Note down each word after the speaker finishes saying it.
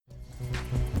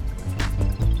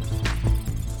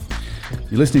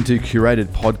You're listening to curated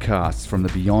podcasts from the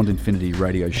Beyond Infinity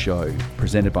radio show,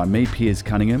 presented by me, Piers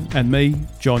Cunningham. And me,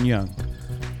 John Young.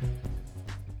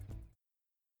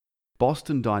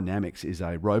 Boston Dynamics is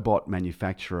a robot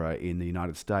manufacturer in the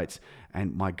United States,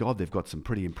 and my God, they've got some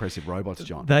pretty impressive robots,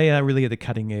 John. They are really at the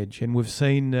cutting edge, and we've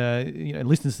seen,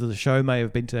 listeners to the show may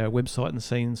have been to our website and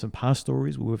seen some past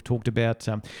stories where we've talked about,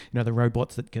 the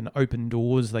robots that can open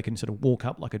doors. They can sort of walk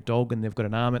up like a dog, and they've got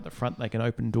an arm at the front. They can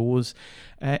open doors,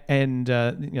 and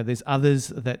there's others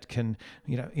that can,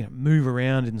 move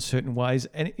around in certain ways,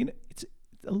 and it's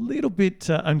a little bit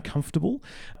uncomfortable,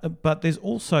 but there's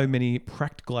also many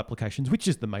practical applications, which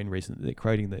is the main reason that they're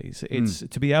creating these. It's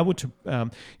to be able to,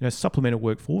 supplement a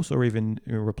workforce or even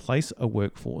replace a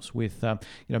workforce with,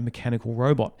 mechanical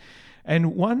robot.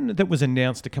 And one that was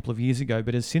announced a couple of years ago,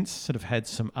 but has since sort of had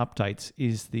some updates,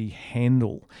 is the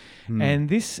Handle. And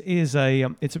this is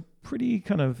it's a pretty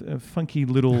kind of funky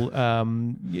little,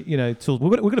 tool.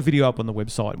 We've got a video up on the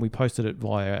website, and we posted it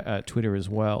via Twitter as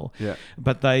well. Yeah.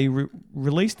 But they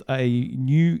released a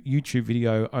new YouTube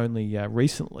video only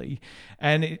recently,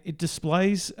 and it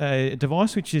displays a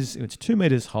device which it's 2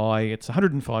 meters high. It's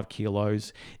 105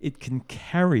 kilos. It can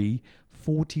carry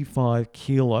 45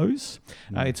 kilos.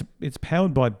 It's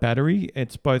powered by battery.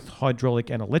 It's both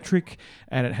hydraulic and electric,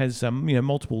 and it has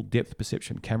multiple depth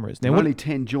perception cameras. Now, only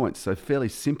 10 joints, so fairly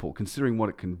simple considering what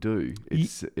it can do.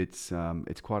 It's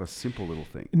quite a simple little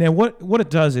thing. Now, what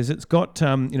it does is it's got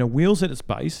wheels at its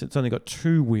base. It's only got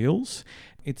 2 wheels.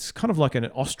 It's kind of like an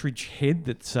ostrich head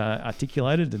that's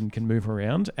articulated and can move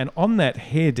around. And on that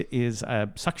head is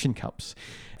suction cups.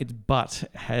 Its butt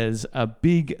has a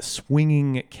big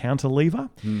swinging counter lever.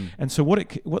 And so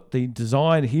what the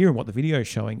design here and what the video is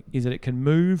showing is that it can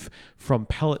move from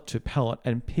pallet to pallet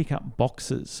and pick up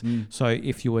boxes. So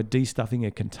if you were destuffing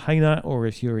a container, or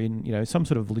if you're in some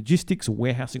sort of logistics or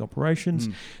warehousing operations,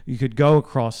 you could go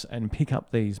across and pick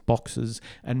up these boxes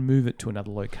and move it to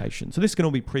another location. So this can all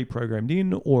be pre-programmed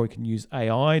in, or it can use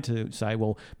AI to say,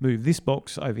 well, move this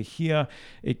box over here.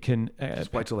 It can...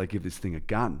 Just wait till they give this thing a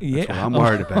gun. That's what I'm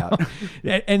worried about.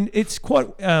 And it's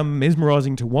quite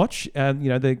mesmerising to watch.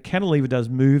 The cantilever does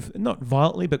move, not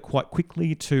violently, but quite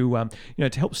quickly to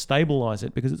help stabilize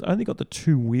it, because it's only got the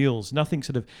 2 wheels, nothing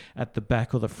sort of at the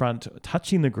back or the front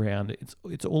touching the ground.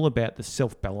 It's all about the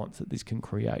self-balance that this can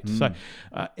create. So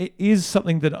it is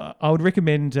something that I would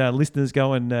recommend listeners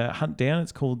go and hunt down.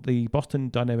 It's called the Boston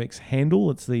Dynamics Handle.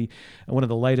 It's one of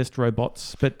the latest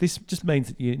robots, but this just means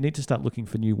that you need to start looking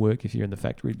for new work if you're in the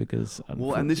factory, because...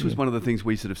 Well, and this was one of the things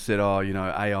we sort of said,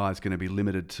 AI is going to be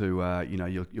limited to,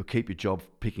 you'll keep your job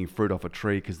picking fruit off a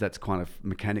tree, because that's kind of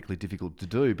mechanically difficult to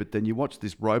do. But then you watch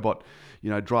this robot,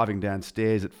 driving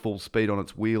downstairs at full speed on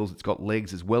its wheels. It's got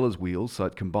legs as well as wheels, so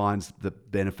it combines the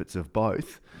benefits of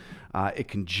both. It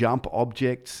can jump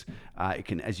objects. It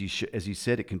can, as you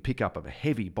said, it can pick up a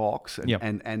heavy box,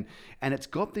 and it's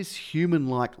got this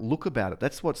human-like look about it.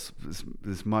 That's what's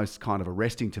this most kind of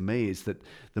arresting to me, is that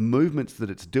the movements that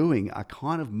it's doing are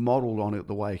kind of modelled on it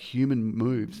the way a human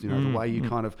moves. The way you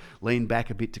kind of lean back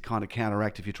a bit to kind of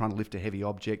counteract if you're trying to lift a heavy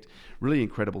object. Really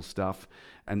incredible stuff.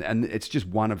 And it's just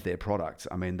one of their products.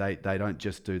 I mean, they don't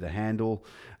just do the handle.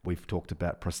 We've talked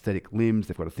about prosthetic limbs.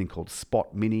 They've got a thing called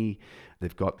Spot Mini.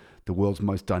 They've got the world's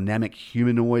most dynamic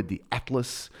humanoid, the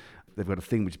Atlas. They've got a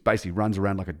thing which basically runs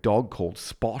around like a dog called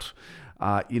Spot.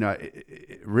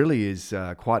 It really is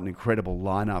quite an incredible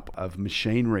lineup of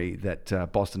machinery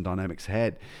that Boston Dynamics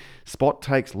had. Spot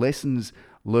takes lessons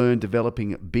learned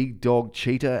developing Big Dog,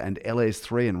 Cheetah and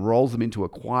LS3 and rolls them into a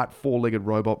quiet 4-legged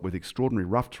robot with extraordinary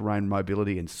rough terrain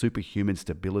mobility and superhuman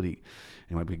stability.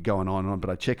 Anyway, we're going on and on,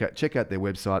 but check out their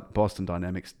website,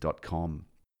 bostondynamics.com.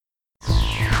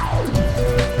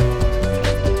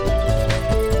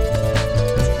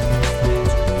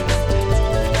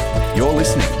 You're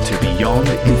listening to Beyond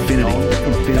Infinity.